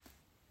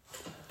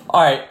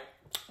All right,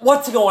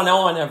 what's going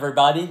on,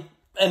 everybody?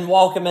 And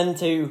welcome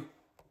into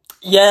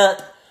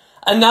yet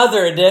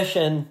another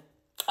edition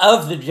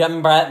of the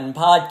Jim Bratton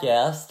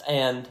podcast.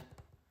 And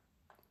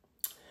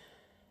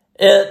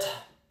it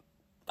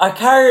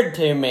occurred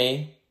to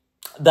me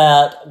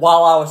that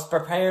while I was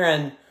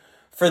preparing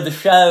for the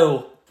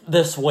show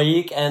this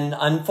week, and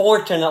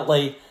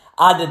unfortunately,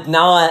 I did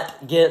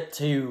not get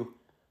to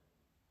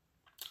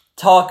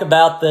talk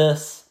about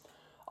this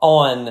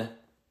on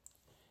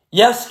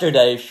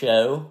yesterday's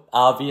show,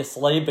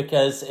 obviously,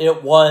 because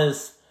it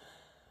was,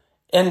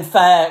 in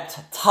fact,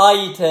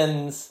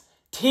 Titans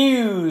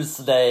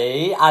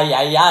Tuesday,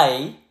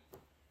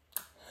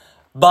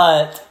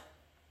 but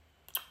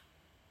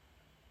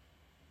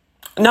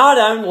not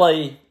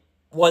only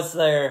was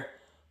there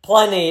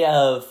plenty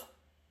of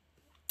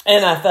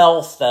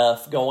NFL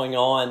stuff going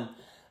on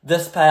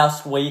this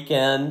past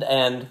weekend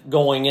and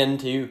going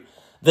into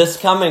this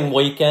coming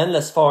weekend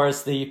as far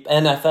as the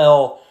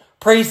NFL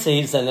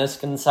preseason is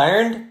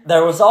concerned,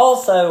 there was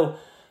also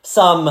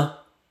some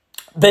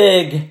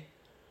big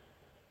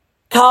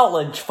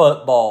college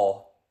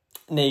football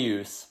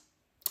news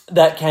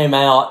that came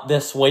out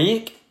this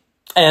week.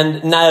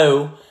 And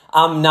no,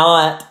 I'm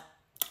not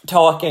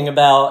talking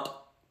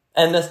about,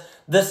 and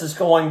this is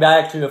going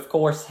back to, of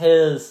course,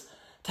 his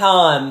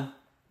time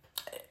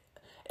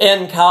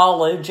in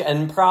college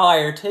and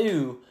prior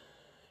to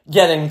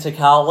getting to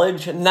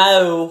college.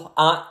 No,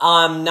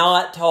 I'm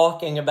not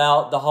talking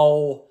about the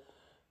whole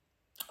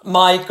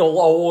Michael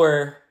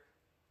Orr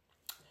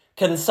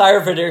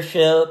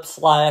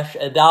conservatorship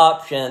 /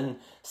 adoption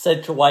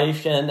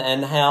situation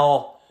and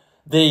how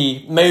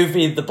the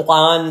movie The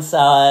Blind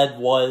Side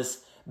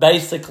was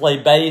basically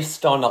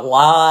based on a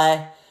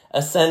lie,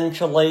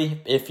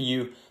 essentially, if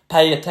you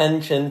pay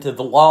attention to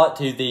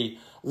the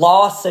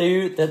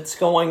lawsuit that's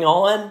going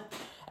on,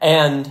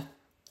 and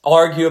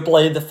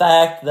arguably the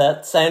fact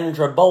that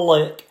Sandra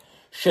Bullock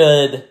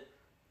should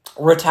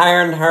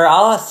return her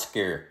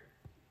Oscar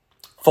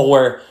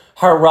for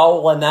her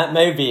role in that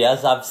movie,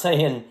 as I've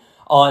seen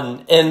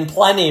in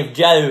plenty of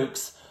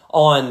jokes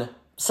on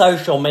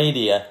social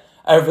media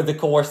over the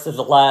course of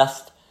the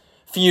last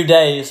few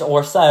days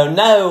or so.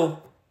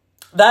 No,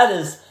 that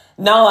is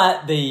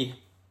not the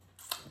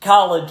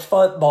college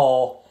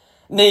football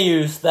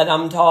news that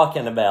I'm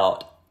talking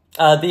about.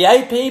 The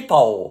AP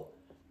poll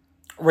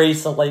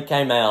recently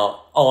came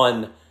out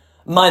on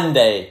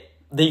Monday.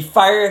 The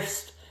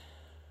first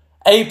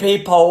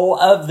AP poll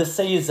of the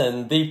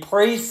season, the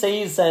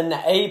preseason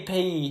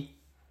AP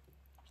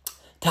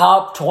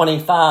top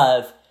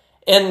 25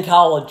 in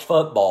college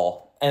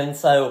football. And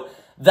so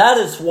that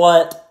is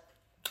what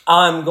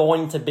I'm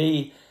going to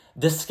be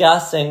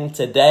discussing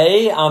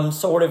today. I'm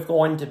sort of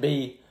going to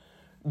be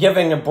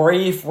giving a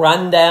brief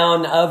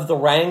rundown of the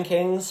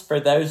rankings for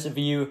those of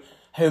you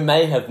who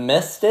may have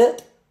missed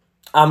it.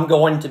 I'm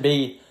going to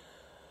be,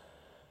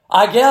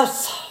 I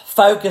guess,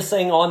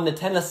 focusing on the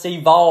Tennessee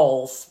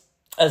Vols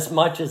as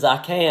much as I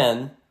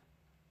can,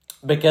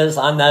 because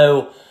I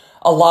know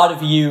a lot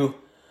of you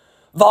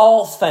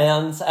Vols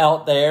fans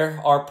out there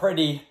are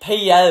pretty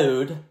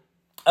PO'd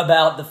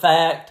about the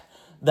fact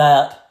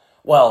that,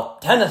 well,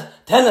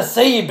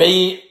 Tennessee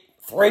beat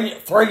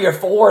three or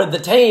four of the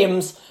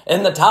teams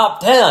in the top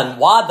 10.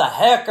 Why the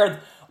heck are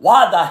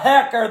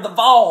the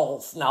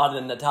Vols not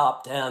in the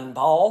top 10,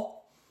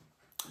 Paul?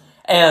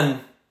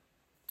 And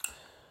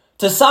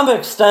to some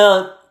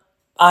extent,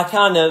 I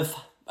kind of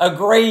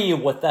agree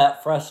with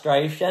that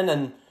frustration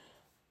and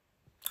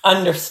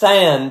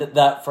understand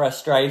that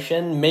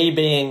frustration, me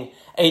being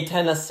a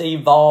Tennessee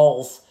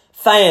Vols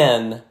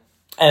fan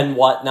and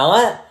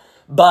whatnot,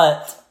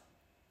 but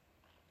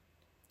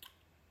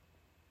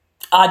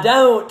I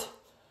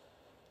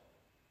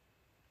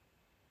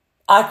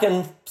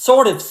can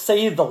sort of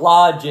see the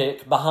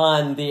logic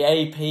behind the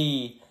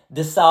AP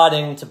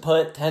deciding to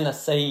put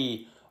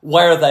Tennessee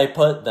where they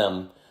put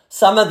them.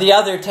 Some of the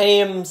other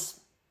teams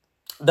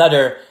that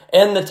are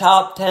in the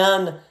top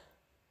 10,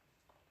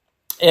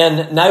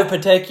 in no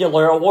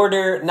particular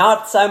order,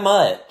 not so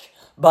much.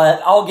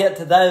 But I'll get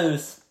to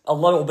those a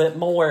little bit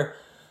more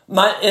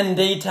in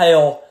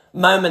detail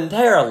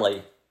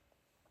momentarily.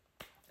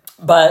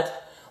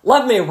 But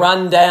let me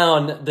run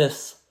down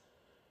this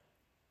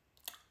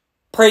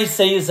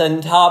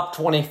preseason top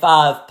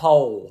 25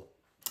 poll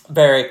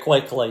very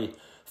quickly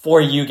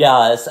for you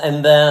guys.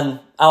 And then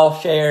I'll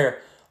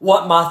share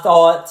what my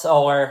thoughts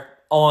are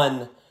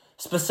on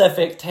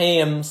specific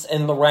teams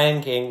in the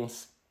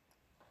rankings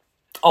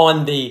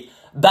on the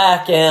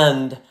back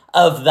end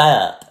of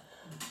that.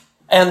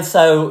 And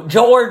so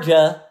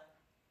Georgia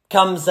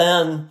comes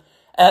in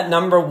at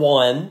number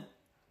 1.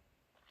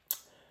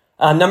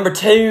 Number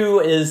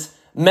 2 is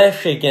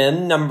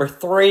Michigan. Number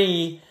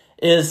 3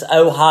 is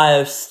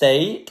Ohio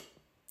State.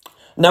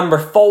 Number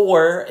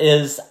 4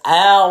 is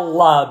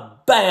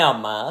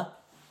Alabama,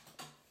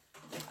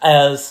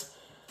 as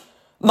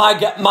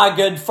my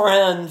good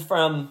friend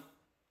from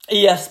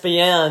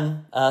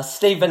ESPN,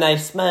 Stephen A.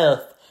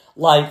 Smith,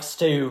 likes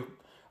to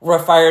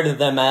refer to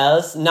them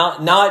as.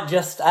 Not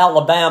just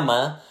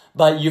Alabama,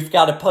 but you've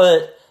got to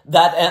put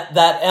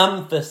that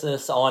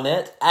emphasis on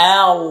it.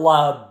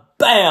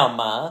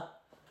 Alabama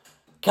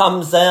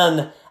comes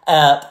in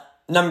at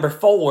number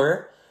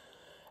 4.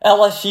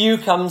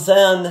 LSU comes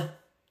in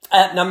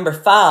at number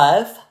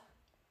 5.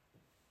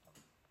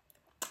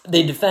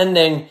 The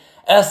defending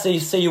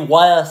SEC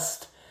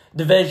West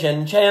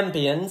Division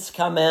champions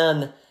come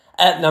in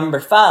at number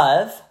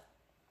 5.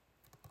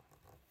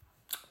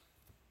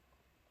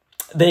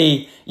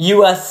 The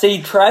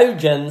USC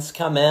Trojans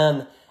come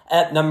in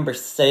at number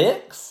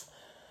 6.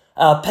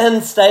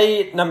 Penn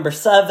State, number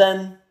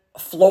 7.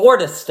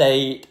 Florida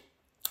State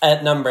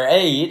at number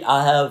 8.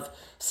 I have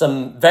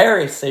some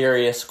very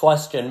serious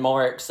question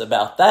marks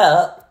about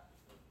that,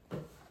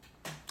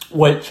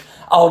 which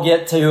I'll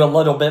get to a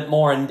little bit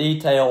more in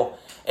detail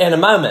in a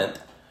moment.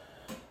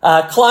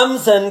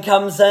 Clemson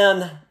comes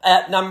in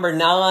at number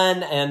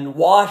 9, and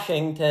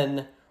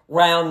Washington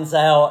rounds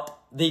out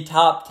the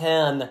top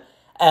 10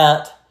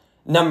 at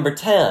number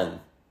 10.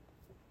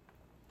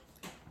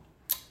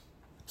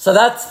 So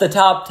that's the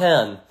top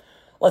 10.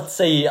 Let's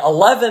see,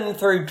 11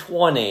 through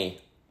 20.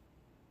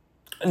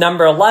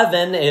 Number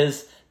 11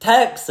 is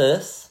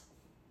Texas,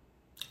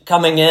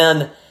 coming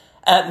in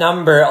at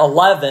number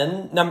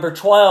 11. Number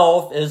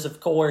 12 is, of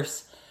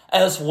course,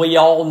 as we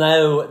all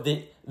know,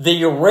 the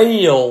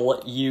real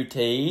UT,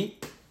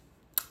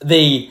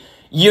 the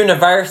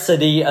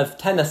University of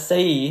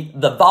Tennessee,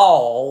 the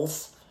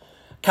Vols,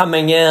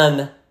 coming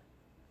in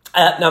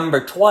at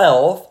number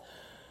 12.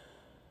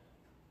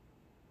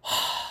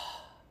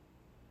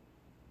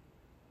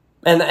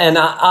 And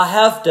I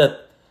have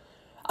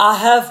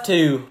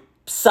to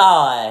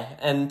sigh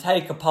and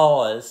take a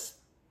pause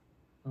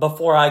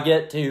before I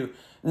get to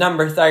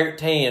number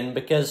 13,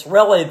 because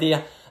really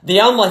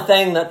the only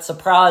thing that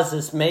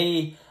surprises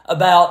me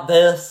about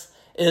this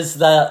is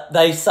that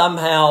they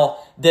somehow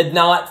did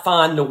not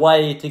find a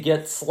way to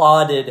get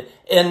slotted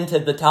into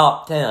the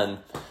top 10.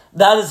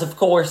 That is, of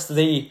course,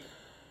 the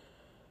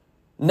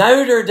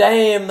Notre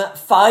Dame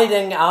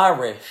Fighting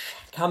Irish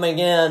coming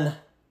in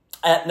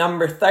at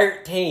number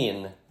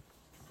 13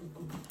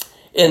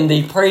 in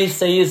the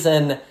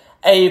preseason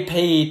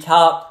AP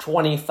Top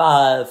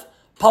 25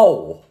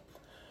 poll.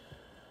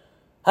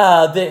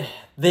 The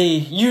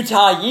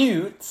Utah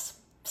Utes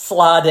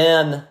slide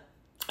in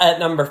at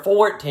number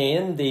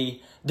 14, the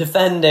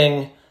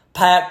defending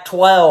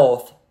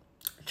Pac-12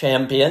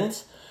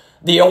 champions.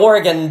 The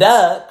Oregon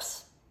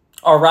Ducks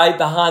are right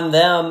behind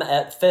them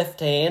at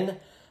 15.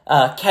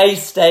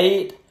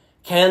 K-State,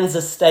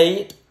 Kansas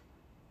State,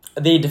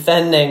 the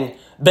defending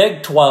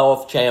Big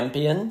 12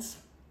 champions,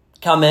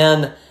 come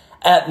in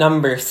at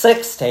number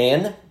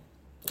 16.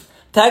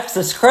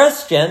 Texas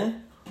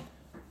Christian,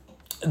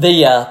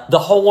 the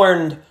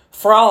Horned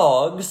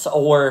Frogs,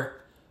 or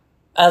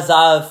as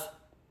I've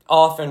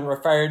often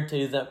referred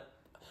to them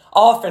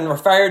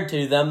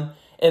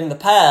in the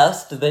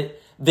past,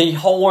 the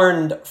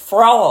Horned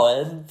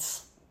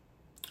Frauds,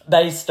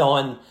 based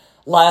on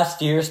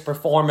last year's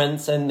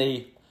performance in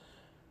the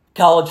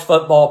college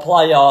football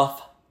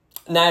playoff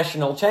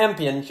national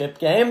championship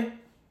game.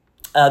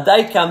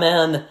 They come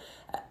in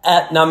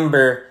at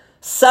number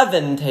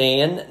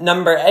 17.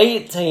 Number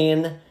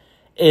 18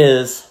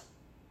 is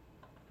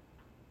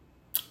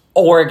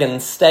Oregon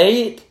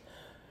State.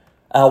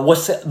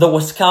 The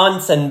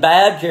Wisconsin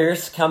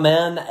Badgers come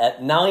in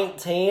at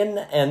 19,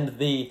 and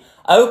the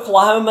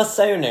Oklahoma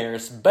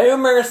Sooners,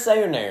 Boomer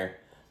Sooner,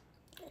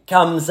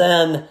 comes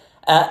in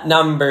at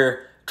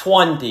number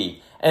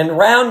 20. And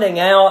rounding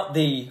out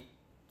the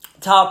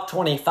top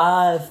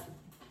 25,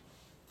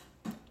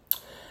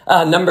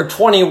 number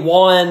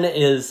 21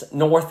 is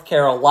North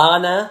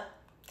Carolina.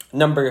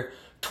 Number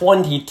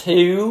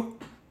 22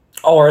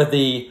 are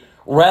the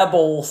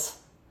Rebels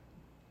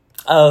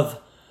of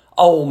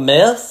Ole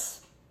Miss.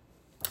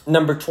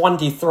 Number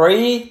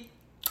 23,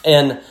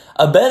 and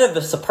a bit of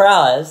a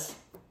surprise,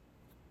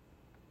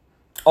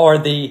 are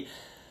the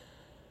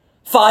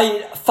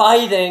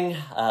fighting,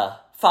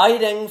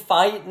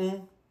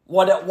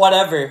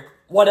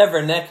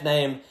 whatever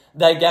nickname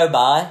they go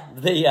by,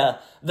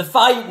 the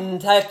fighting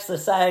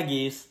Texas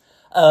Aggies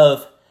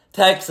of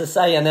Texas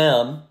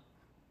A&M.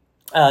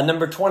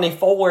 Number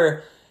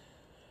 24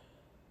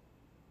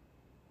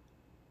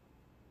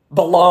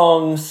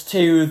 belongs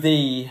to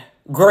the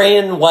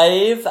Green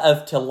Wave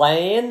of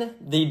Tulane,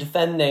 the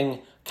defending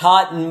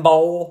Cotton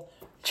Bowl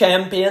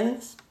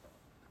champions.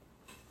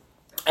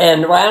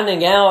 And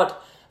rounding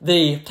out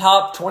the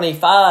top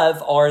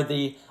 25 are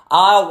the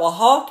Iowa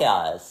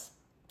Hawkeyes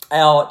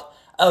out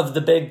of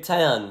the Big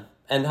Ten.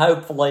 And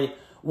hopefully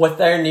with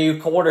their new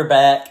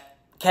quarterback,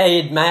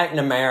 Cade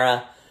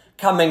McNamara,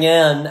 coming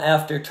in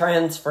after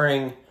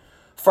transferring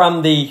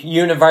from the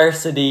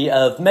University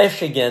of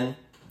Michigan,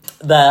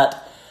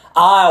 that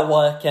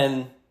Iowa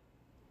can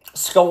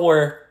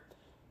score,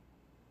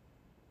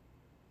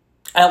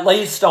 at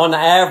least on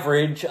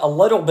average, a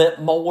little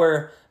bit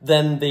more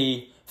than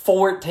the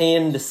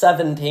 14 to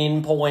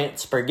 17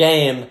 points per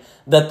game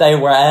that they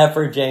were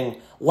averaging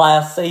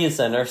last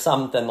season or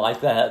something like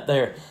that.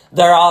 Their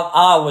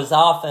Iowa's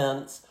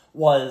offense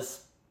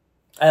was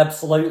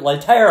absolutely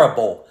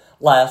terrible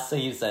last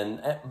season.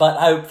 But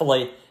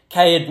hopefully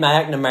Cade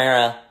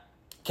McNamara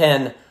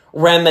can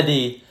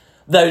remedy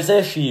those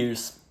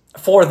issues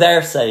for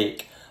their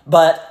sake.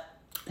 But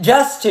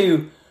just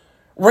to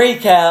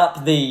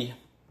recap the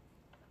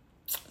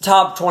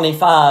top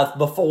 25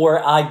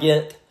 before I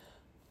get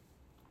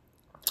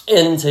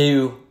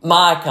into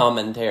my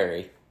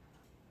commentary.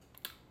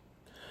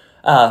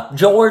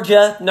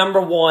 Georgia,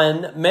 number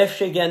 1.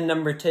 Michigan,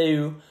 number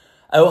 2.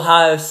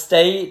 Ohio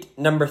State,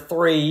 number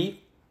 3.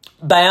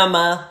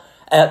 Bama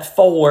at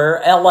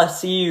 4.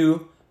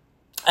 LSU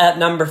at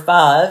number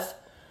 5.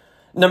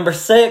 Number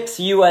 6,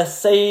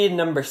 USC.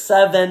 Number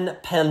 7,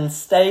 Penn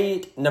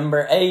State.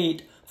 Number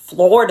 8,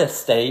 Florida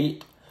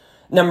State.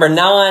 Number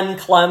 9,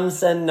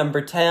 Clemson.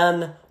 Number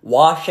 10,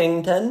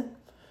 Washington.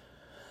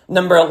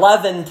 Number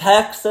 11,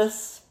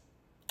 Texas.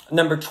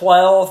 Number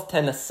 12,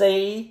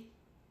 Tennessee.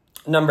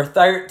 Number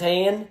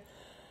 13,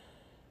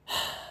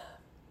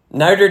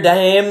 Notre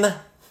Dame.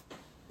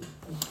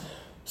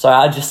 So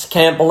I just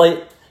can't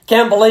believe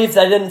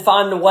they didn't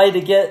find a way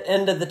to get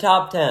into the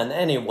top 10.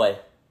 Anyway,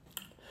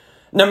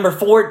 number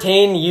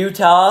 14,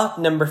 Utah.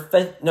 Number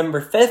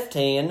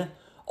 15,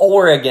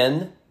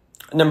 Oregon.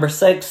 Number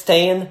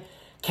 16,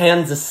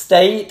 Kansas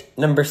State.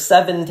 Number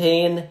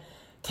 17,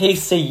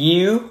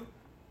 TCU.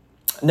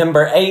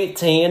 Number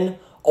 18,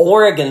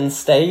 Oregon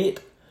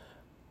State.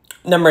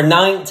 Number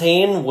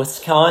 19,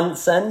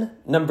 Wisconsin.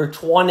 Number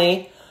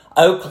 20,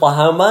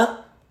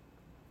 Oklahoma.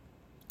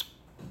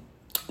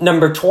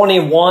 Number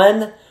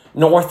 21,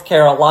 North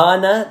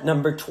Carolina.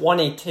 Number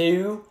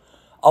 22,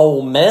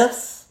 Ole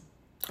Miss.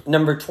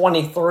 Number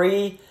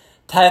 23,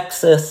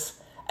 Texas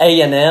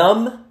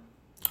A&M.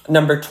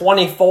 Number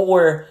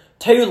 24,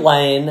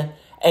 Tulane.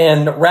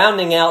 And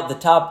rounding out the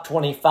top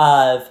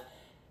 25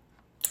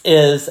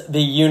 is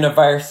the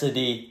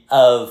University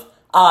of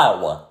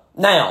Iowa.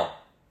 Now,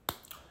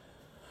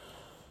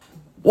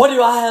 what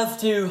do I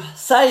have to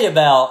say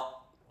about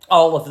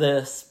all of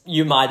this,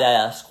 you might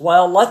ask?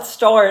 Well, let's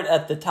start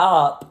at the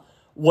top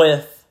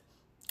with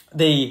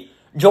the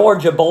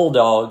Georgia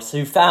Bulldogs,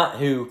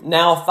 who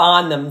now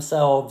find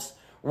themselves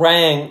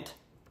ranked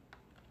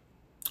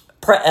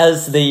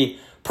as the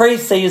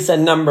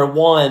preseason number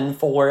 1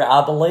 for,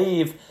 I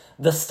believe,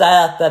 the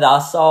stat that I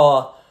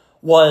saw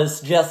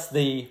was just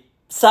the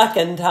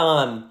second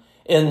time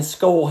in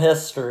school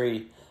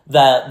history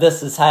that this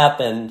has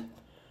happened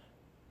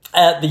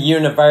at the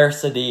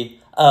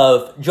University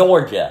of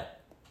Georgia.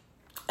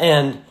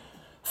 And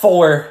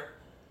for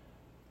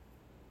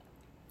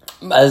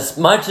as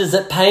much as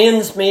it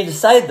pains me to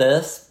say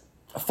this,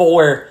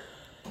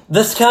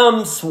 this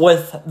comes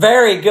with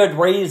very good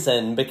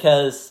reason,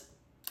 because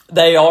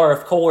they are,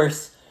 of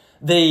course,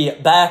 the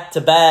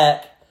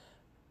back-to-back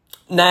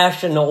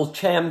national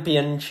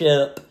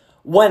championship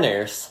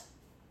winners.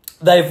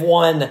 They've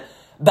won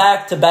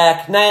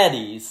back-to-back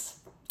natties,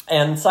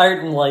 and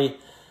certainly,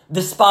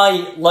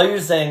 despite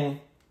losing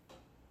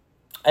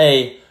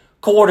a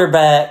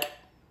quarterback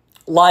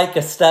like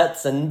a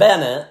Stetson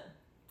Bennett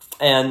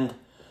and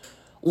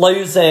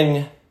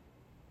losing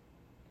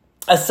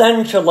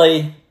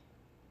essentially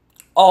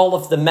all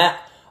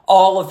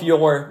of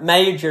your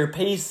major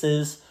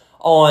pieces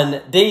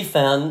on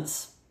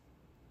defense,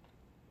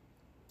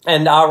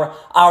 and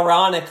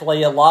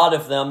ironically, a lot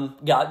of them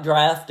got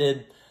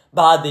drafted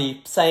by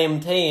the same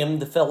team,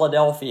 the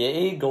Philadelphia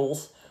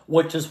Eagles,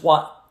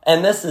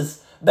 and this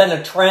has been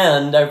a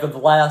trend over the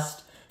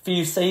last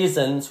few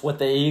seasons with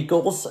the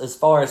Eagles as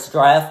far as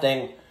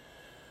drafting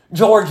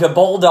Georgia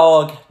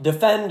Bulldog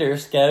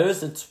defenders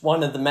goes. It's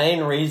one of the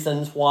main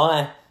reasons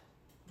why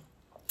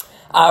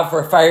I've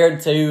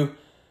referred to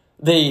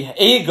the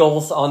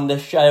Eagles on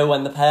this show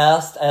in the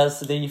past as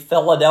the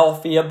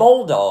Philadelphia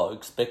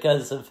Bulldogs,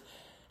 because of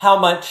how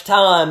much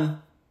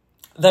time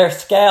their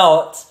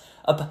scouts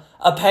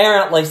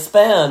apparently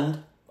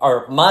spend,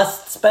 or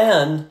must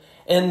spend,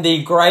 in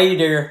the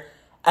greater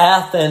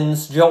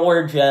Athens,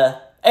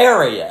 Georgia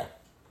area.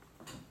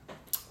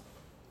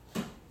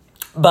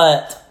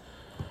 But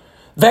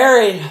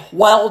very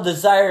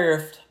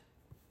well-deserved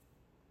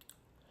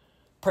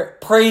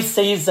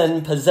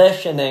preseason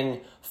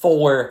positioning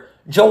for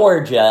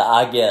Georgia,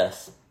 I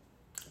guess.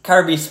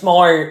 Kirby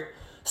Smart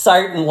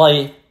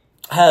certainly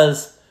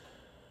has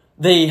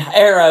the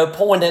arrow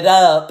pointed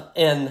up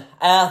in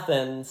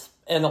Athens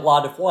in a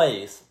lot of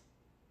ways.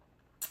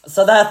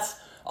 So that's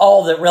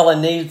all that really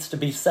needs to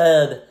be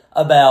said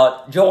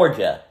about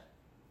Georgia.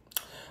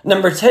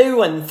 Number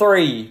 2 and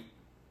 3,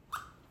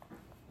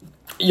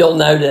 you'll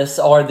notice,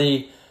 are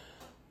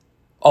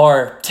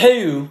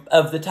two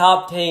of the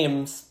top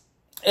teams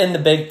in the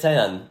Big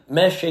Ten,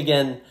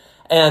 Michigan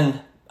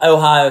and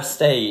Ohio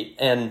State.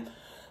 And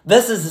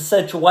this is a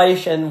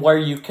situation where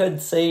you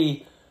could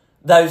see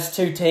those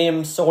two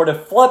teams sort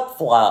of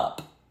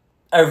flip-flop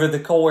over the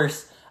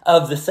course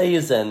of the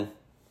season.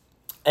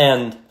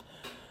 And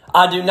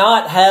I do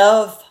not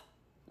have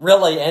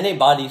really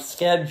anybody's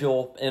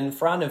schedule in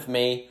front of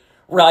me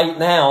right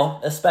now,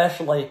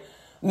 especially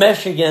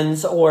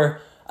Michigan's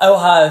or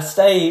Ohio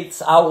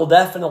State's, I will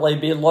definitely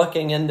be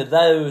looking into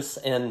those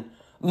in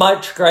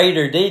much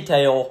greater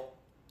detail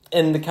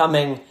in the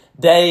coming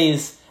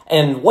days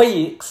and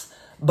weeks.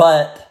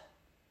 But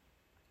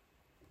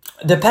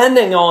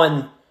depending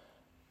on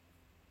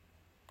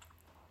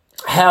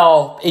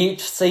how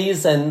each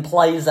season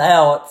plays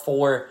out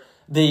for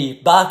the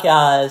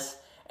Buckeyes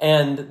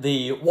and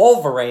the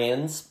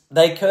Wolverines,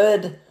 they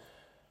could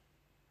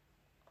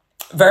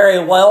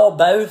very well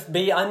both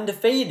be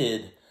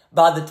undefeated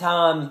by the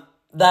time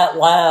that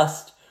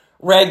last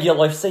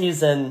regular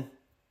season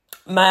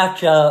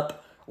matchup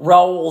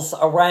rolls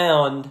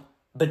around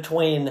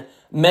between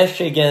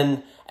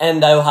Michigan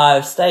and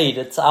Ohio State.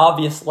 It's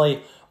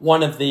obviously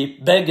one of the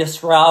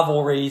biggest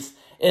rivalries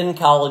in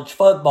college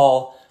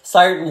football.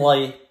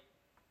 Certainly,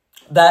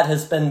 that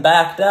has been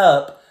backed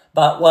up,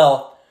 but,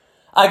 well,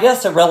 I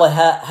guess it really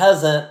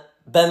hasn't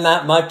been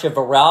that much of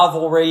a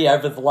rivalry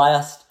over the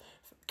last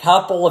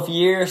couple of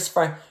years,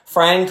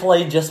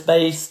 frankly, just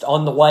based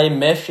on the way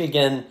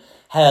Michigan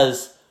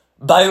has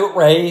boat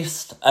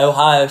raced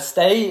Ohio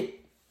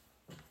State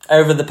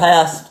over the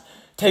past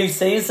 2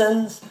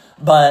 seasons.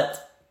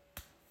 But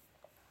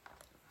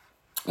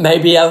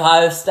maybe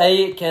Ohio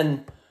State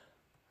can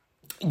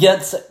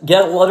get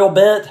a little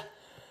bit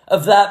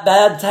of that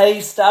bad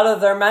taste out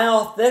of their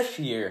mouth this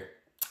year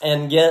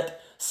and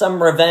get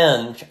some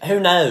revenge. Who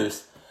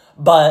knows?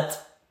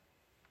 But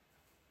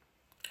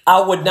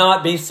I would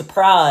not be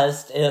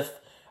surprised if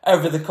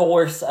over the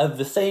course of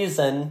the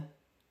season,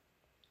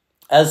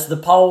 as the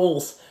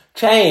polls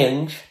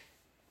change,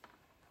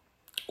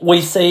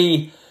 we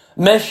see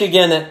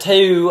Michigan at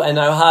 2 and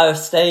Ohio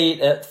State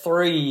at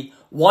 3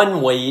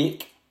 1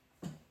 week.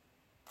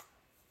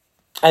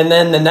 And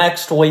then the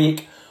next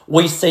week,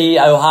 we see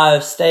Ohio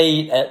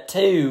State at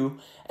 2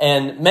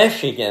 and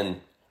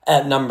Michigan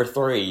at number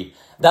 3.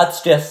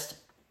 That's just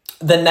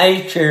the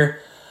nature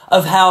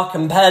of how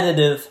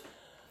competitive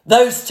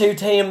those two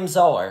teams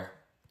are.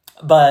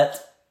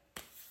 But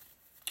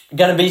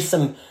going to be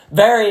some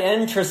very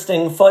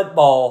interesting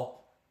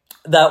football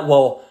that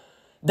will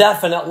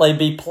definitely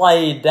be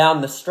played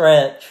down the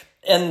stretch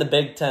in the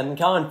Big Ten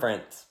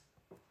Conference.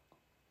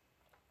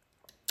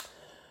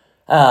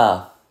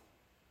 Bama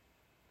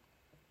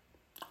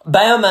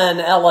and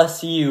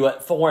LSU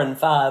at 4 and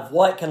 5.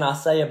 What can I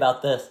say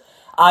about this?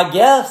 I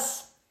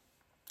guess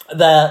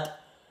that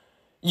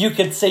you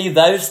could see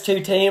those two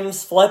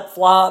teams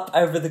flip-flop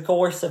over the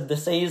course of the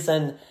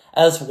season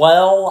as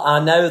well. I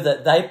know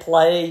that they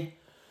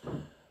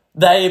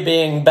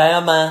being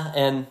Bama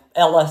and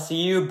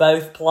LSU,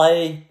 both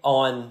play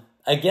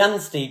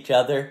against each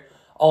other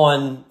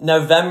on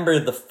November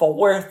the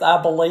 4th, I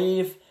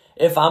believe,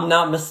 if I'm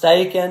not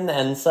mistaken.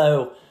 And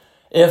so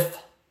if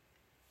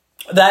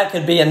that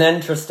could be an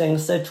interesting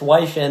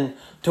situation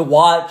to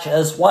watch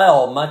as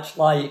well, much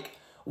like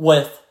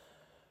with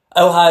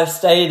Ohio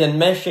State and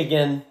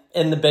Michigan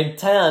in the Big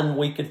Ten,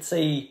 we could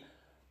see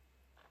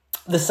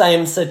the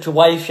same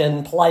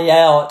situation play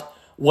out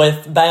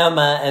with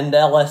Bama and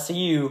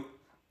LSU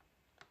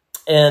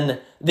in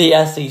the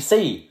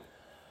SEC.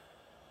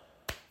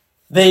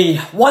 The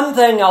one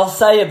thing I'll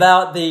say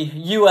about the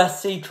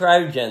USC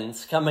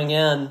Trojans coming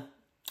in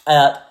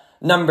at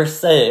number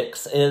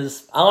 6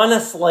 is,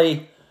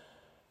 honestly,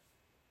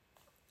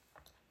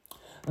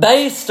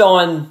 based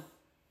on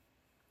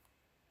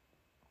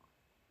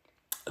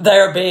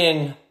there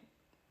being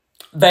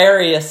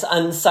various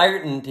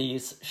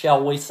uncertainties,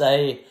 shall we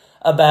say,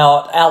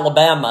 about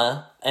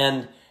Alabama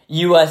and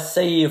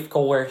USC, of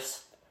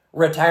course,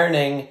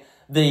 returning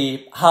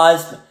the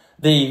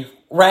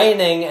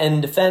reigning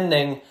and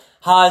defending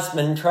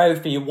Heisman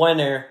Trophy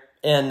winner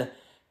in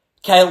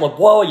Caleb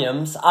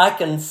Williams, I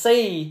can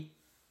see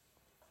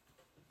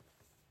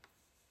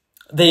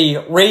the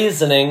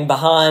reasoning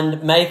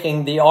behind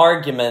making the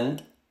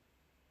argument,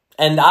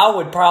 and I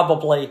would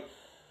probably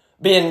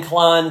be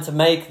inclined to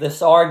make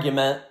this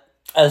argument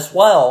as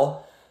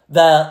well,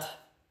 that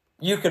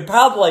you could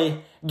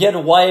probably get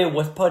away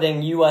with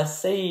putting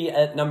USC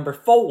at number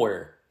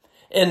 4,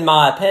 in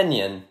my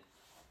opinion.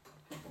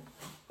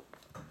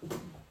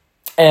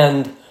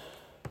 And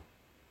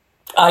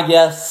I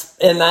guess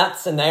in that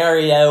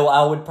scenario,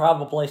 I would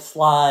probably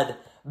slide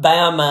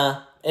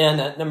Bama in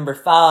at number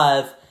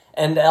 5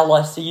 and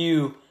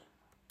LSU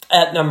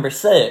at number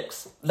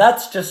 6.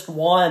 That's just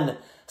one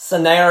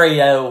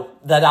scenario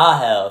that I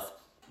have.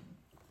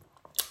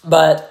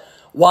 But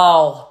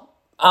while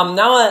I'm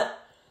not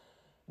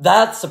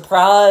that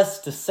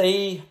surprised to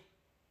see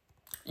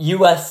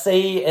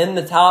USC in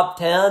the top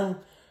 10,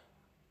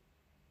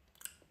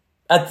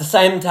 at the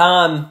same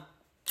time,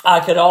 I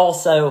could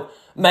also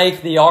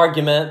make the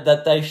argument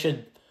that they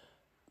should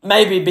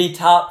maybe be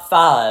top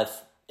 5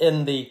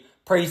 in the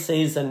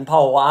preseason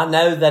poll. I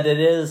know that it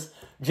is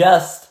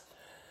just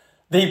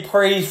the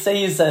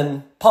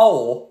preseason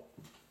poll,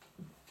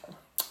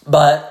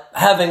 but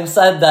having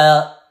said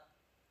that,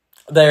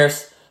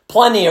 there's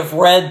plenty of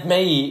red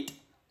meat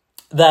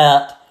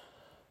that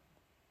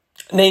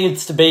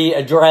needs to be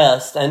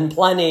addressed and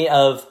plenty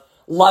of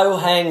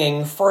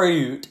low-hanging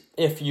fruit,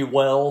 if you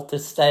will, to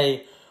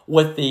stay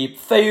with the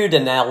food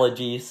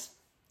analogies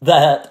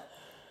that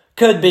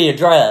could be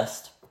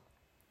addressed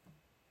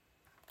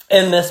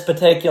in this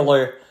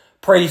particular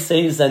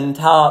preseason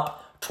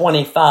top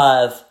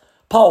 25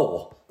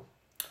 poll.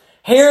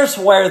 Here's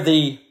where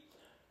the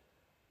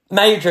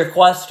major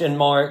question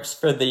marks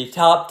for the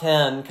top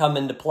 10 come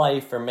into play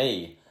for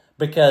me,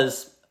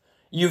 because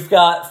you've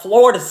got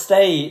Florida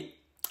State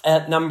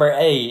at number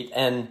 8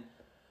 and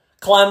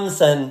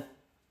Clemson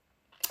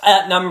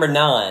at number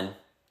 9.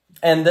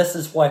 And this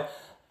is what,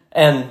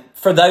 and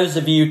for those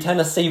of you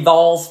Tennessee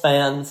Vols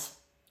fans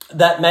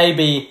that may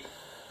be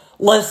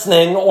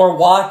listening or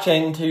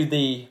watching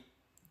the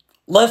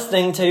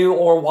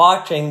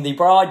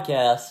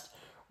broadcast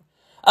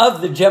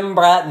of the Jim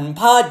Bratton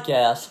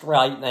podcast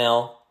right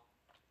now,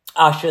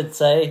 I should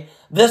say,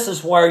 this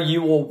is where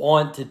you will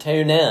want to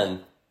tune in.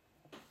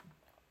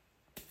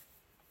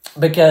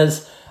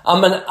 Because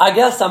I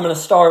guess I'm gonna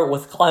start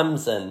with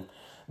Clemson,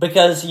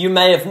 because you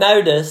may have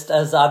noticed,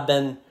 as I've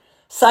been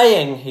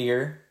saying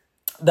here,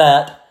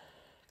 that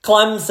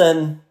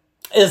Clemson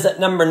is at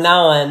number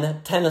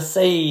 9,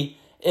 Tennessee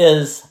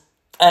is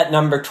at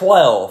number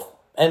 12.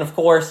 And of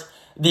course,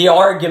 the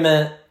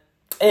argument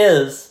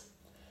is,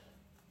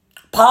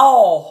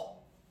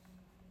 Paul,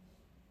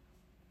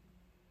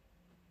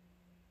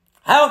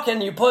 how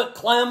can you put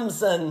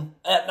Clemson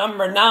at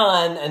number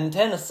 9 and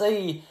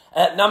Tennessee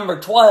at number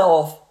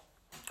 12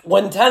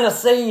 when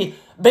Tennessee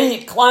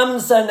beat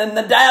Clemson in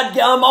the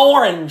dadgum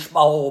Orange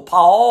Bowl,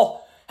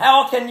 Paul?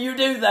 How can you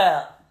do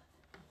that?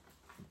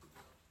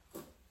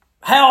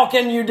 How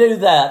can you do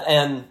that?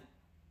 And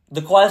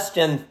the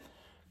question,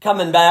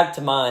 coming back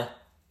to my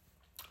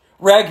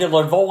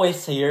regular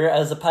voice here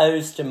as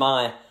opposed to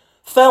my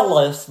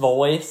Phyllis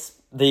voice,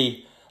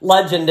 the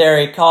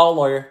legendary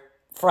caller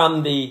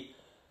from the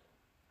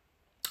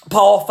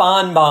Paul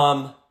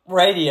Feinbaum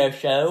radio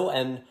show,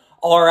 and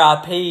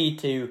RIP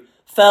to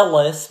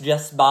Phyllis,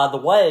 just by the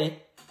way.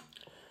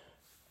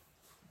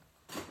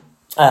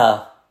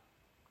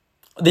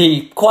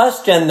 The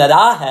question that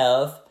I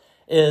have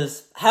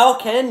is, how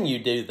can you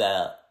do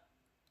that?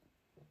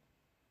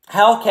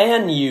 How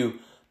can you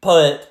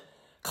put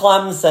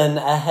Clemson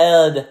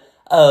ahead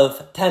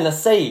of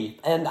Tennessee?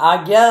 And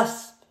I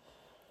guess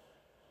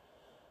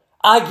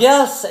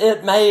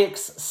it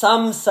makes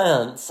some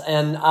sense,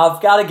 and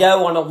I've got to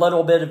go on a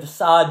little bit of a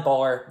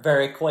sidebar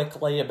very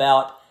quickly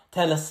about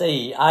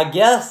Tennessee. I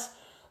guess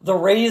the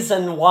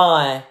reason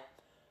why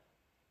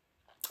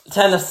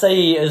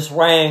Tennessee is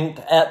ranked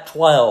at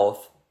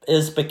 12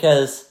 is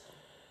because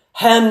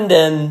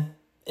Hendon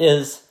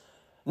is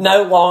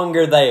no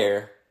longer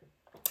there.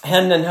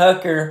 Hendon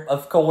Hooker,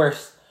 of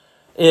course,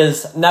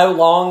 is no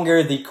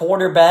longer the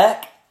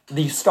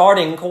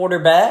starting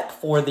quarterback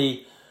for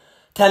the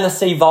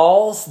Tennessee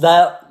Vols.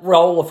 That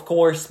role, of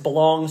course,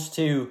 belongs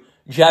to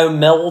Joe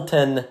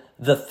Milton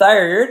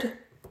III.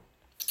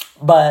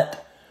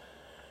 But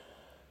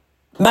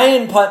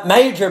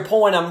major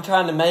point I'm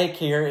trying to make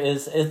here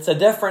is it's a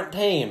different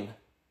team.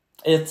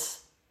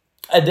 It's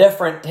a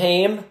different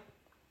team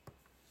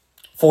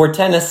for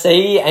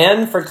Tennessee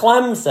and for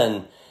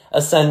Clemson,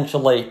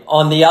 essentially,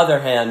 on the other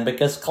hand,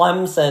 because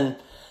Clemson,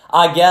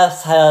 I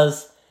guess,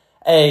 has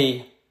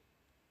a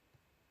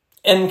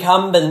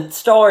incumbent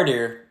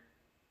starter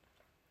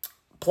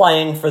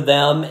playing for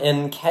them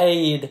in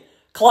Cade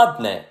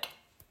Klubnik.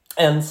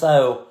 And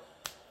so,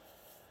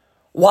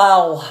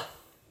 while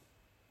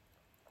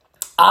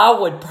I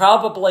would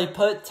probably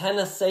put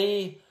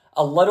Tennessee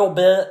a little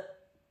bit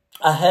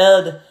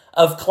ahead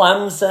of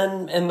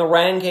Clemson in the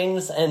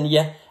rankings,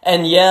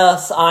 and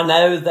yes, I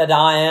know that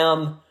I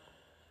am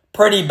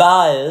pretty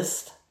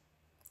biased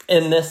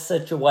in this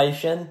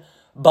situation,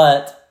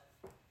 but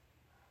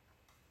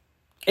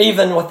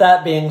even with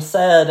that being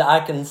said, I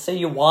can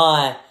see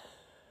why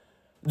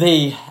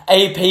the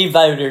AP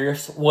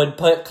voters would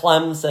put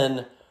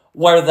Clemson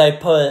where they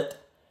put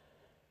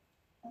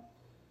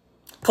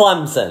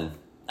Clemson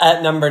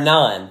at number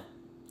 9.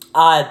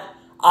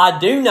 I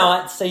do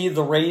not see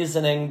the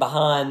reasoning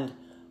behind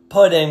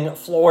putting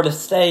Florida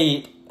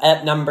State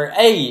at number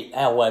 8,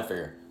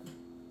 however.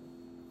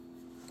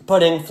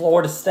 Putting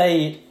Florida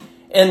State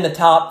in the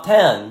top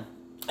 10.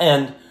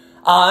 And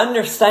I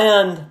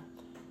understand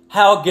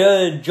how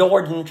good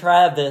Jordan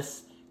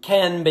Travis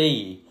can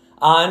be.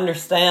 I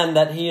understand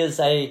that he is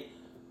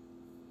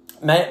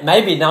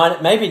maybe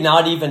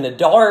not even a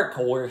dark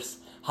horse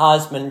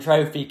Heisman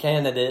Trophy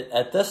candidate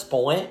at this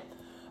point.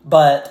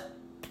 But,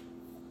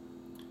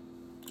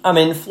 I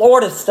mean,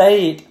 Florida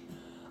State,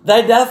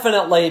 they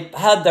definitely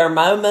had their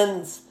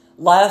moments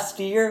last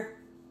year,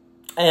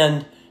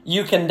 and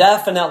you can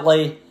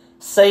definitely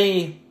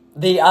see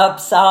the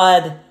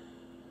upside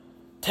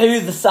to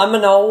the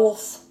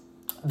Seminoles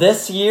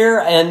this year.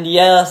 And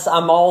yes,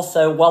 I'm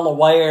also well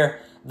aware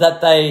that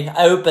they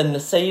opened the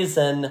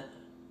season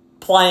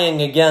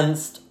playing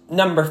against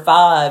number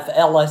 5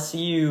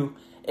 LSU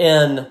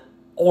in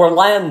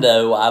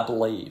Orlando, I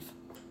believe.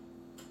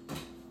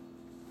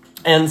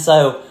 And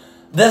so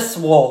this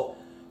will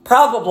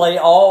probably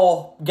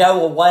all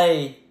go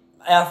away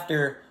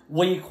after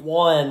week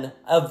 1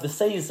 of the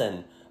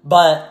season.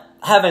 But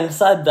having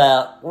said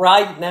that,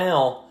 right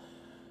now,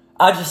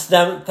 I just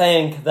don't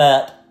think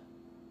that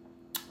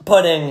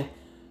putting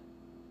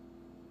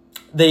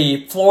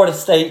the Florida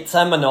State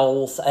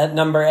Seminoles at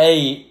number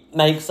 8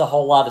 makes a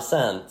whole lot of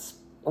sense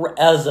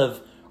as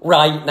of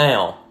right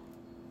now.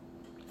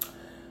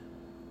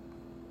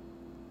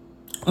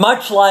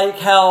 Much like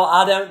how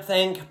I don't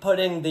think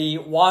putting the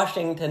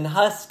Washington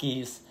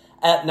Huskies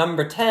at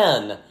number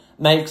 10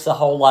 makes a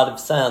whole lot of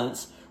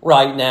sense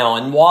right now.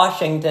 And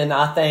Washington,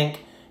 I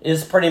think,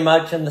 is pretty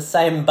much in the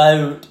same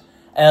boat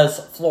as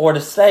Florida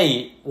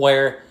State,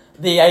 where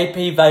the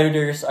AP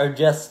voters are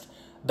just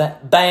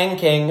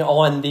banking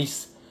on the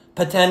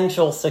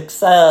potential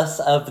success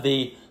of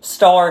the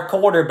star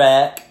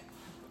quarterback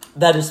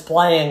that is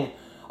playing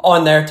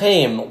on their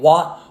team.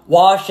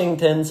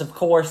 Washington's, of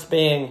course,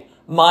 being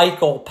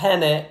Michael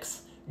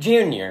Penix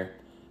Jr.,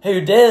 who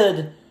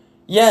did,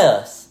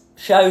 yes,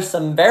 show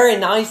some very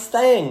nice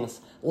things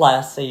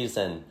last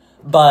season,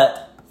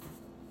 but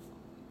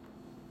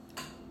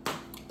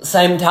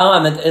same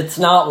time, it's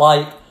not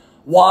like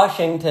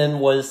Washington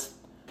was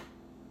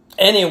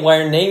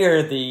anywhere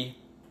near the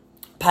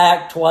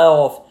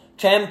Pac-12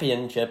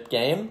 championship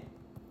game.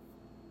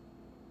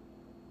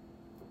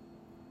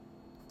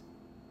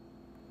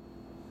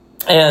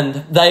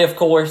 And they, of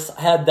course,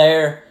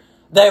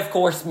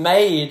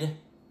 made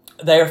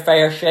their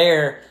fair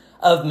share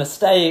of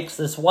mistakes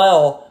as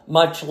well,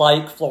 much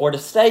like Florida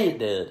State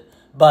did.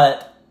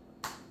 But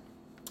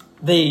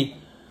the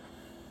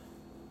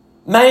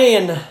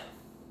main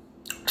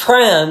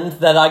trend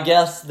that I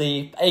guess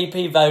the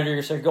AP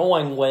voters are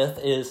going with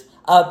is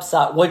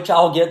upside, which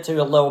I'll get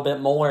to a little bit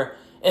more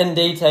in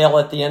detail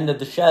at the end of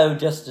the show,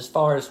 just as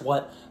far as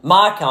what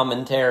my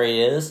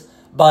commentary is.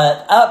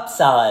 But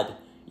upside,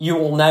 you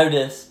will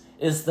notice,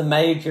 is the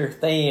major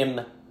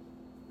theme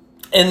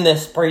in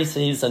this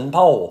preseason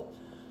poll.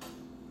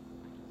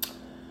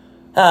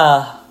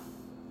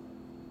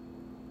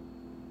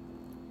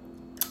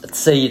 Let's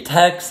see,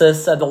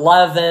 Texas at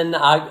 11.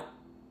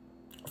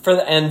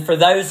 For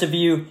those of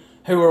you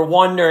who are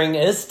wondering,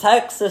 is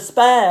Texas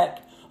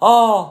back?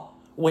 Oh,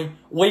 we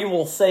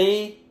will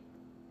see.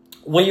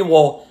 We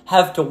will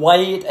have to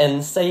wait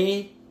and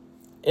see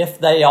if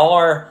they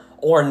are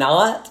or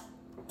not.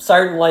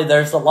 Certainly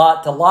there's a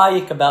lot to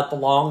like about the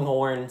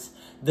Longhorns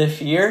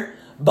this year,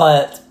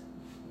 but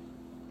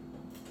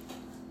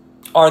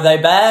are they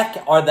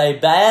back? Are they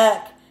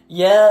back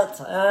yet?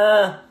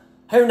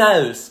 Who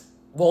knows?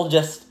 We'll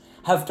just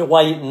have to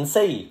wait and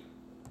see.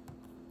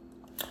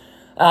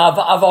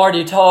 I've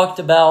already talked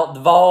about the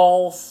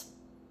Vols.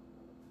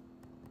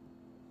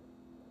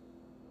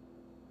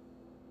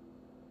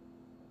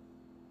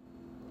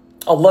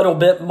 A little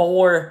bit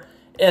more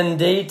in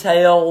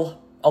detail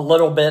a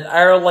little bit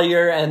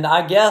earlier, and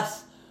I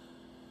guess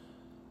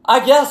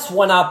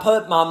when I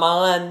put my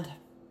mind,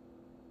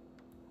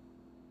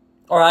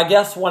 or I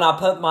guess when I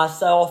put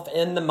myself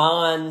in the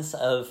minds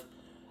of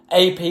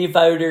AP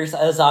voters,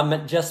 as I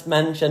just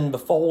mentioned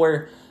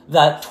before,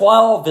 that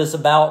 12 is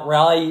about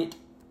right.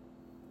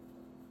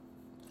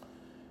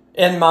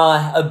 In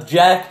my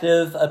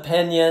objective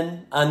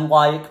opinion,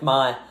 unlike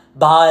my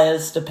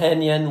biased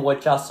opinion,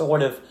 which I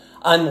sort of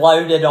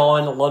unloaded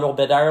on a little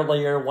bit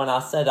earlier when I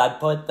said I'd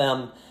put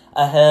them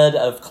ahead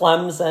of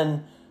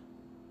Clemson.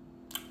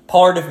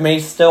 Part of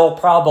me still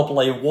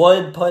probably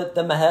would put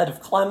them ahead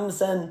of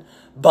Clemson,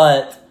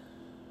 but,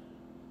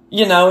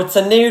 you know, it's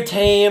a new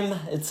team,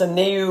 it's a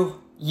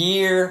new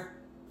year,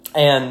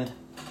 and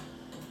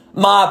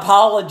my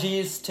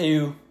apologies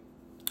to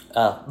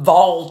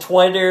Vol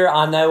Twitter.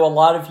 I know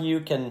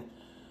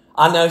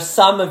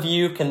some of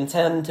you can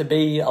tend to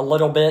be a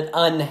little bit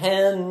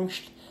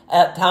unhinged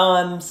at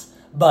times,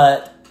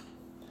 but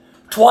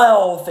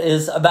 12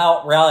 is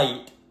about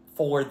right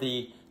for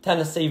the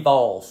Tennessee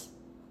Vols,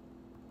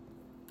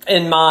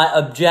 in my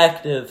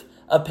objective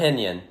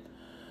opinion.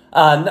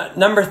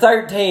 Number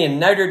 13,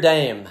 Notre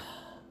Dame.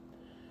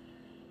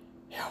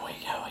 Here we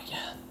go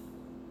again.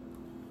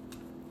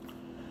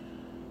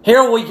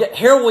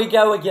 Here we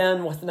go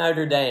again with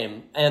Notre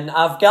Dame. And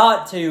I've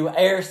got to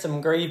air some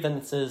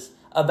grievances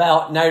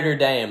about Notre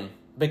Dame,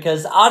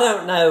 because I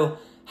don't know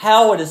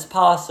how it is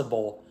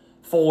possible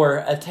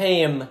for a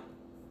team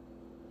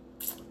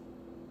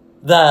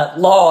that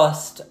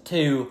lost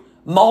to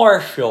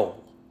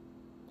Marshall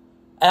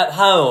at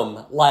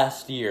home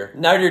last year.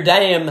 Notre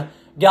Dame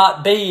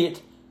got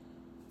beat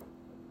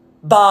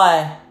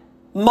by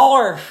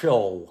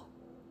Marshall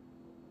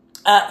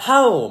at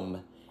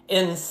home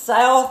in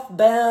South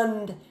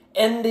Bend,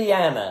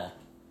 Indiana,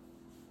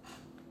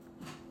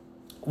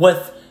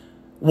 with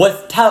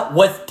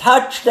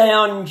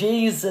touchdown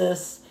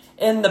Jesus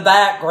in the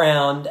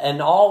background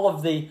and all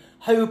of the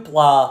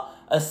hoopla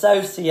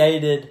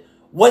associated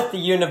with the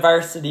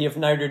University of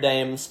Notre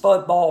Dame's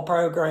football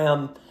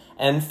program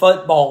and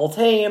football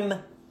team.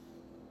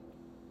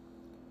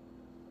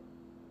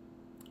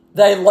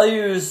 They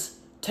lose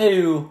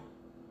to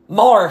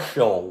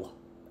Marshall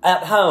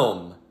at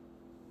home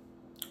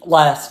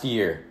last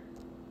year.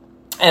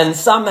 And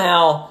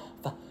somehow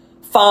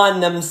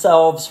find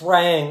themselves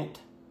ranked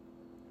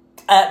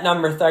at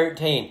number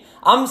 13.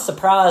 I'm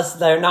surprised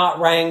they're not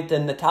ranked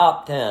in the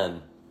top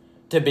 10,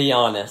 to be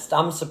honest.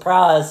 I'm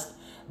surprised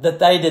that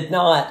they did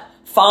not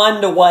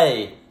find a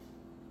way.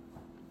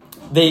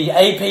 The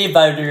AP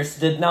voters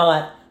did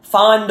not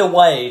find a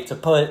way to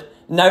put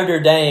Notre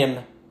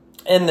Dame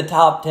in the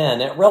top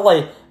 10. It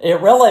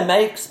really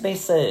makes me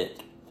sick.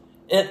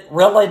 It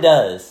really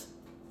does.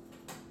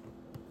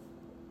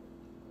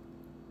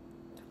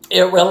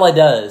 It really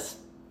does.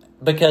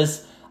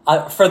 Because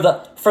for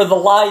the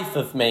life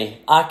of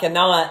me, I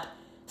cannot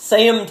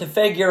seem to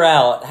figure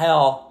out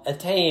how a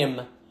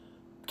team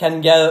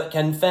can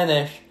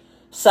finish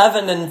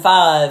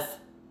 7-5,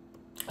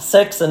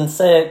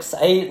 6-6,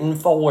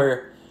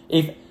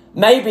 8-4,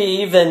 maybe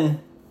even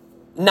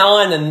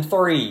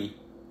 9-3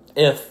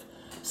 if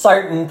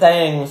certain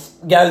things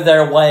go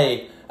their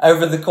way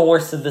over the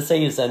course of the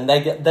season.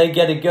 They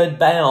get a good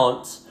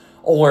bounce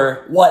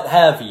or what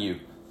have you.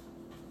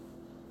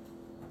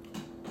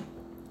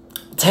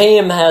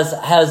 Team has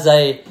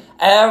a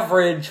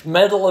average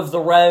middle of the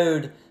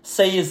road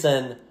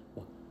season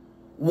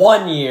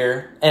one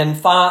year and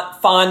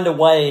find a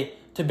way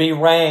to be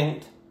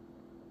ranked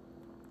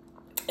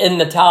in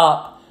the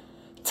top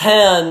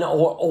 10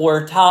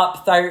 or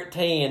top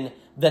 13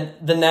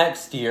 the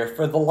next year.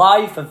 For the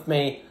life of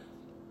me,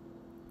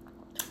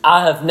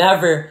 I have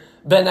never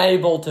been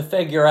able to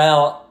figure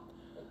out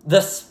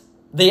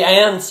the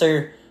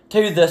answer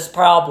to this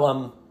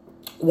problem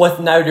with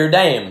Notre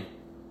Dame.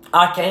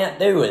 I can't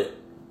do it.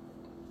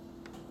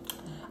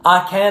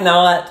 I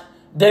cannot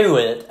do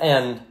it,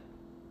 and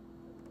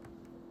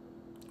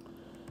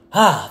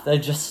they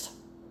just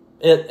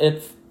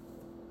it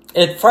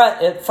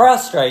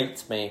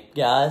frustrates me,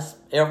 guys.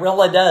 It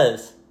really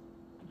does,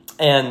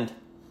 and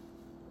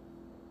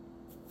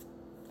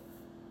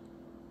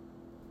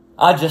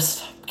I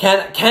just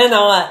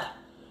cannot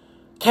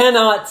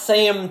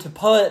seem to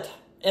put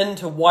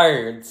into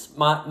words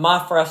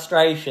my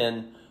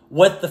frustration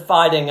with the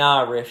Fighting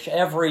Irish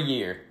every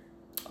year.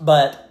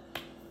 But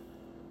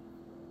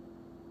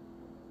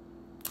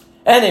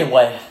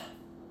anyway,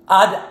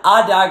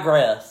 I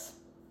digress.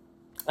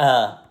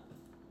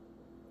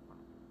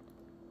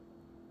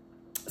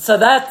 So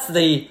that's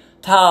the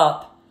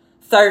top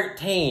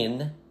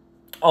 13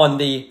 on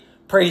the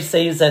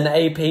preseason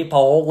AP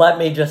poll. Let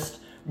me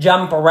just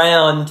jump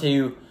around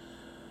to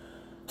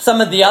some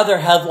of the other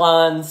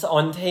headlines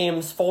on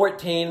teams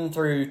 14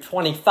 through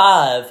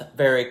 25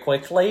 very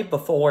quickly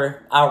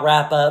before I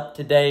wrap up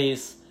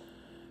today's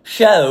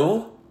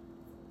show.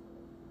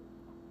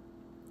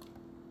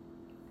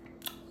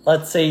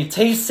 Let's see,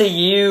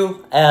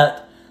 TCU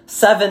at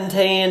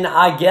 17.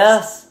 I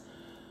guess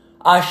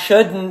I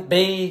shouldn't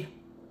be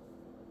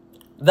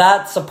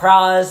that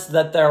surprised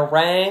that they're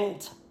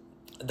ranked,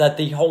 that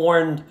the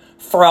Horned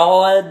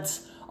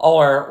Frauds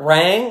are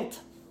ranked.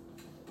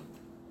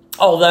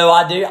 Although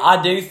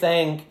I do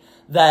think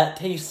that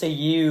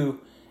TCU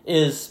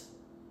is...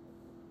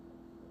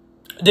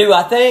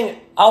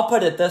 I'll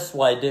put it this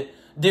way.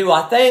 Do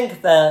I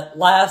think that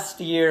last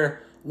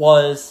year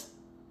was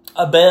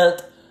a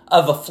bit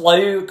of a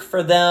fluke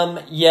for them?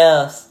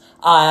 Yes,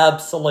 I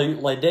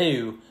absolutely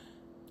do.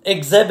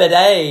 Exhibit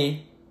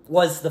A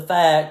was the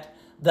fact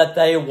that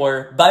they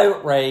were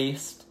boat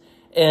raced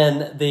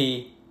in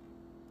the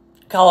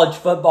college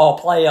football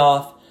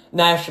playoff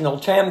national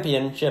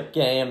championship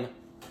game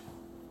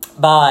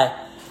by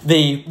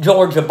the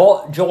Georgia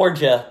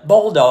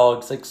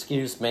Bulldogs,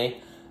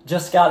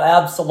 just got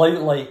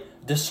absolutely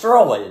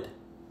destroyed.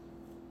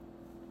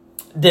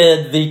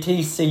 Did the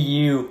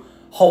TCU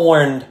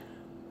Horned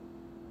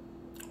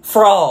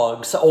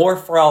Frogs or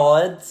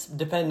Frauds,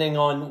 depending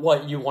on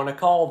what you want to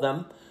call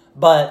them.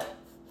 But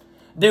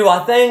do I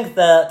think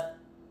that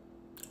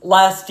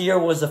last year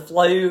was a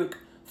fluke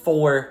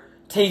for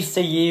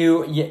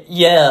TCU?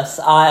 Yes,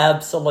 I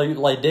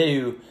absolutely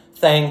do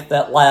think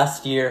that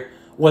last year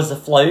was a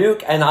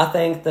fluke, and I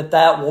think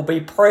that will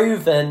be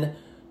proven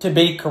to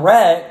be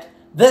correct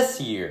this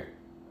year.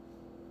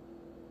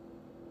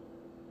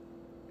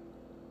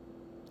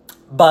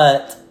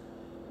 But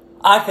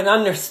I can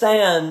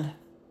understand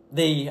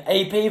the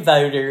AP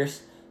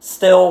voters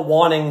still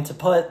wanting to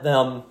put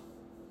them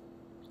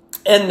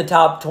in the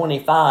top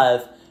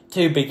 25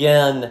 to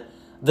begin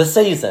the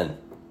season.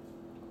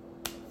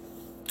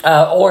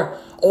 Or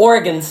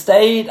Oregon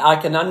State, I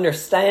can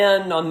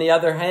understand, on the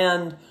other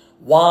hand,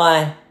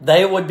 why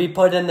they would be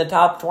put in the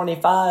top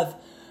 25,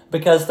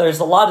 because there's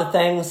a lot of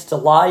things to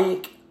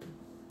like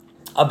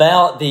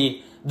about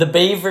the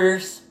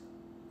Beavers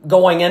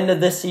going into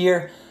this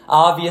year.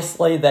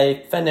 Obviously,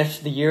 they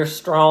finished the year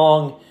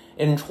strong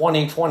in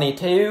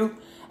 2022,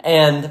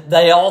 and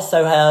they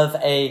also have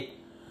a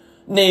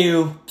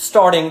new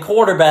starting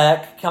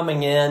quarterback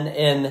coming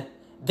in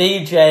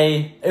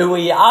DJ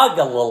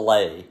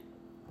Uiagalelei,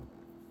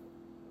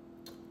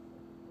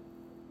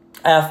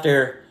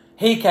 after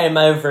he came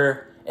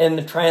over in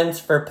the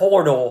transfer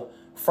portal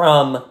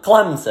from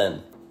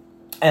Clemson.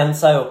 And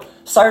so,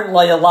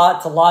 certainly a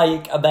lot to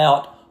like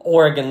about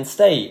Oregon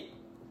State.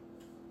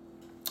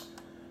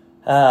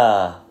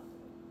 let's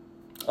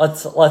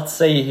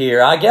see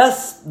here. I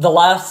guess the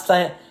last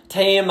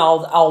team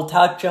I'll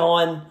touch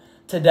on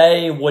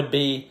today would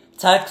be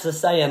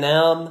Texas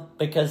A&M,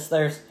 because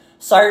there's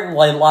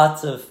certainly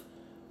lots of,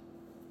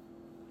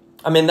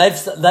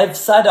 they've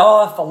set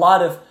off a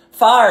lot of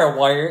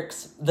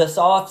fireworks this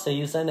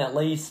offseason, at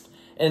least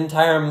in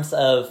terms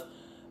of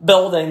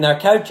building their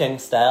coaching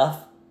staff,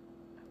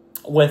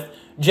 with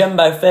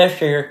Jimbo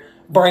Fisher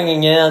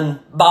bringing in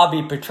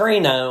Bobby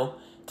Petrino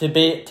to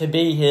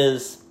be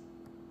his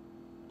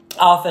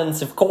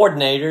offensive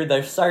coordinator.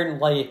 There's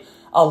certainly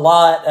a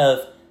lot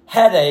of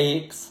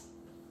headaches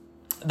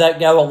that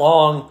go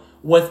along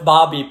with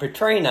Bobby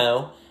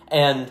Petrino,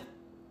 and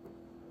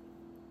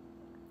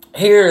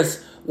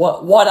here's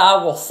what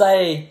I will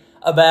say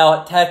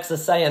about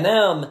Texas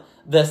A&M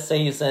this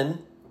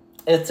season.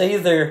 It's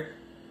either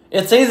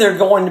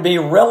going to be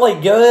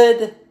really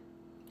good,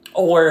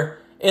 or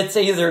it's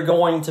either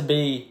going to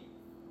be,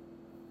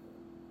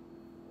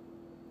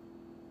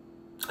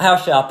 how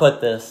shall I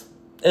put this?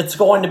 It's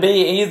going to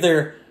be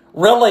either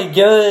really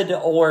good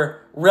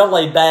or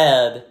really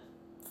bad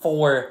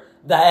for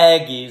the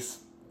Aggies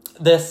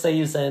this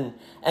season,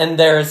 and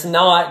there's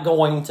not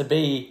going to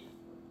be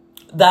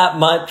that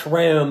much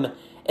room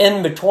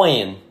in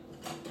between.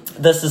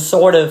 This is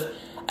sort of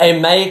a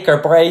make or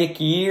break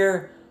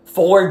year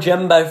for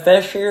Jimbo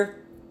Fisher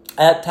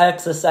at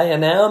Texas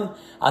A&M.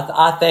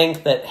 I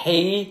think that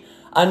he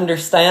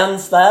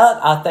understands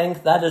that. I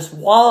think that is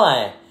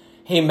why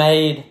he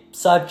made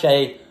such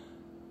a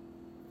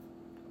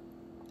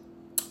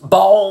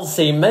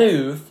ballsy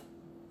move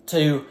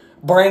to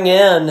bring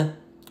in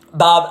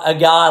a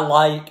guy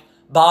like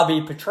Bobby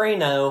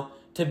Petrino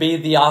to be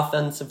the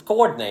offensive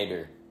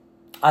coordinator.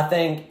 I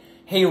think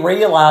he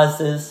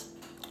realizes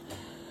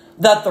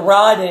that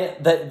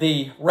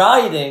the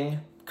writing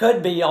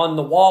could be on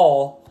the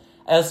wall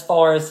as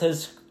far as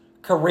his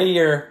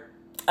career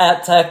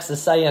at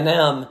Texas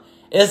A&M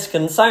is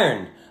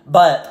concerned.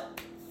 But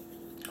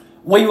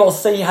we will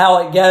see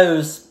how it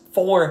goes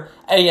for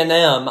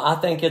A&M. I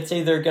think it's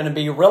either going to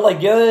be really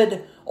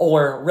good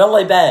or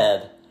really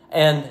bad,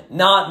 and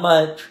not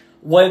much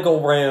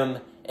wiggle room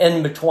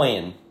in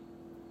between.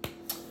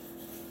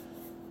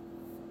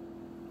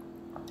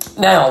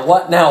 Now,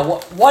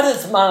 what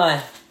is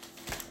my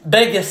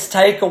biggest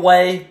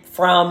takeaway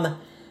from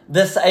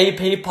this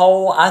AP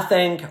poll? I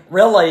think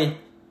really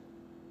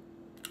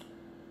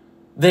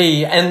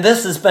and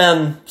this has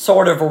been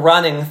sort of a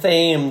running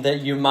theme that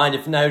you might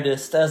have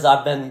noticed as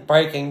I've been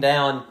breaking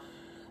down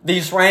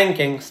these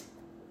rankings.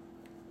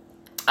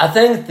 I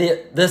think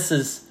that this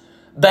is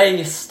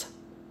based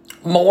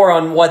more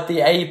on what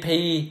the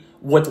AP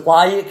would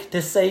like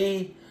to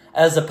see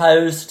as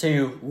opposed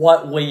to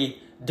what we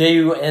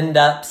do end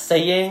up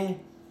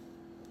seeing.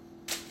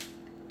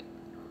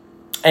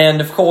 And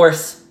of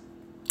course,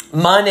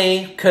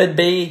 money could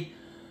play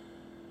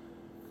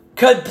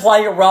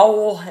a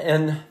role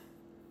in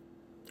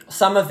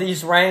some of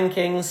these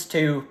rankings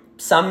to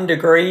some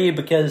degree,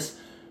 because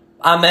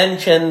I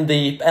mentioned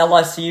the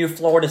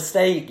LSU-Florida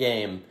State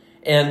game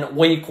in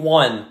Week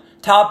 1.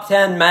 Top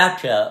 10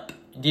 matchup.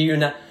 Do you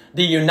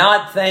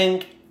not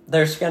think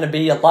there's going to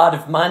be a lot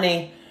of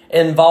money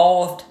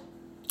involved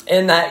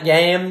in that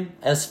game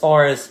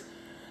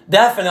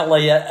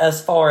definitely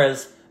as far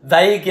as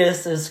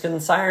Vegas is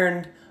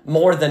concerned,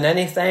 more than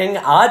anything?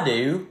 I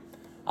do.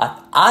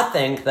 I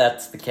think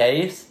that's the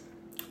case.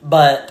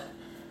 But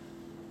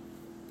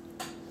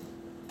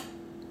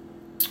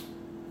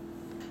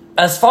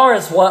as far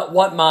as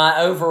what my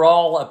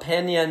overall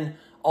opinion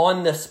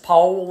on this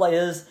poll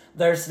is,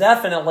 there's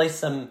definitely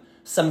some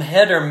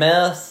hit or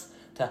miss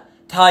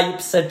type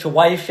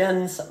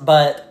situations,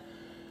 but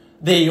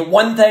the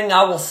one thing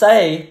I will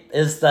say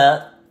is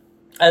that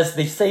as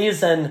the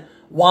season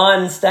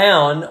winds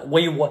down,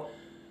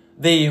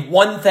 the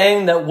one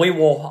thing that we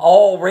will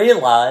all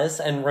realize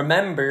and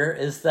remember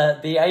is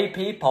that the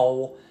AP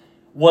poll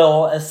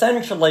will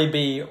essentially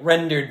be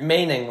rendered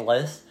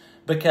meaningless,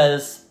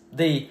 because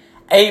the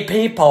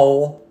AP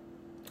poll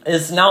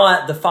is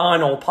not the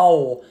final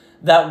poll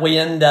that we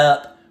end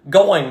up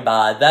going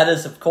by. That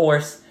is, of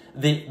course,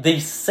 the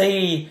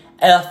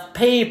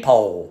CFP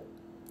poll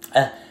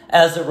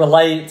as it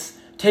relates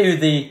to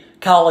the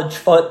college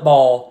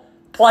football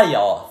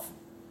playoff.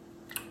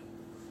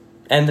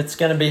 And it's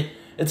going to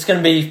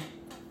be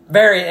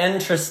very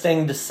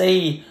interesting to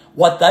see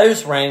what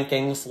those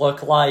rankings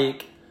look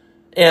like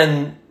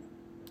in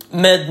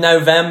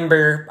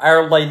mid-November,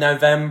 early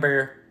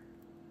November,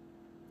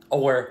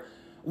 or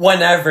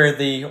whenever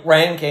the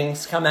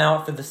rankings come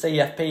out for the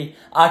CFP.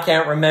 I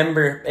can't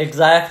remember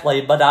exactly,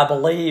 but I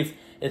believe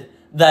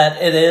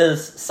that it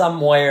is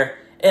somewhere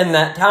in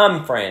that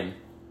time frame.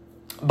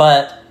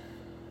 But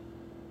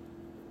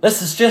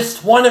this is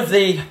just one of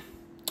the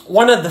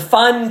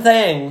fun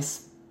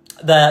things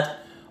that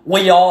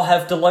we all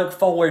have to look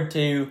forward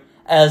to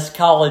as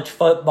college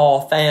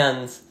football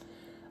fans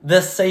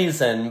this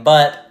season.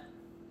 But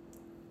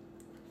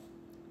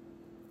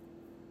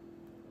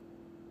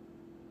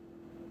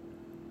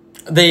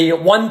the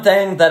one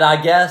thing that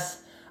I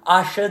guess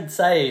I should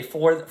say,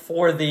 for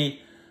the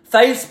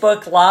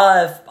Facebook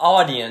Live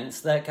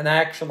audience that can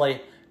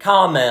actually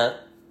comment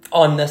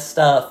on this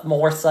stuff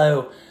more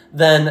so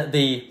than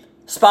the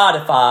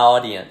Spotify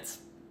audience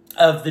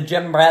of the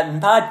Jim Bratton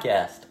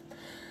podcast.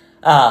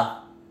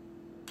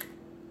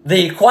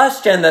 The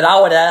question that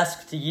I would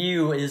ask to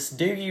you is,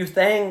 do you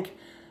think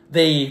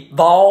the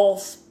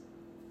Vols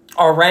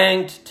are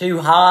ranked too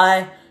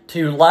high,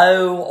 too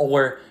low,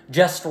 or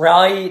just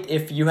right?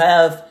 If you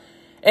have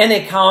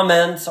any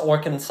comments or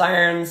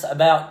concerns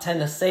about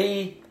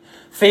Tennessee,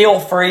 feel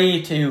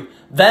free to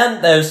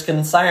vent those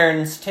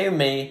concerns to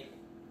me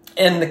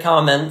in the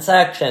comment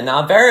section.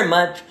 I very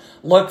much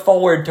look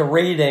forward to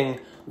reading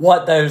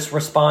what those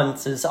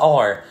responses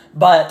are.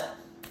 But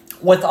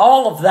with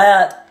all of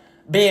that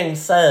being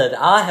said,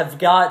 I have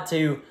got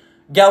to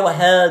go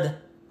ahead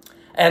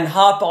and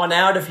hop on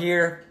out of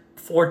here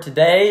for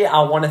today.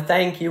 I want to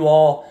thank you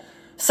all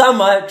so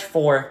much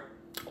for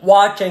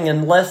watching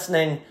and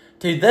listening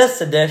to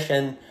this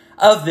edition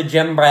of the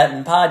Jim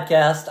Bratton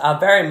podcast. I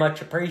very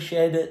much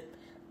appreciate it,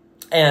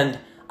 and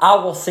I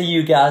will see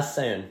you guys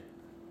soon.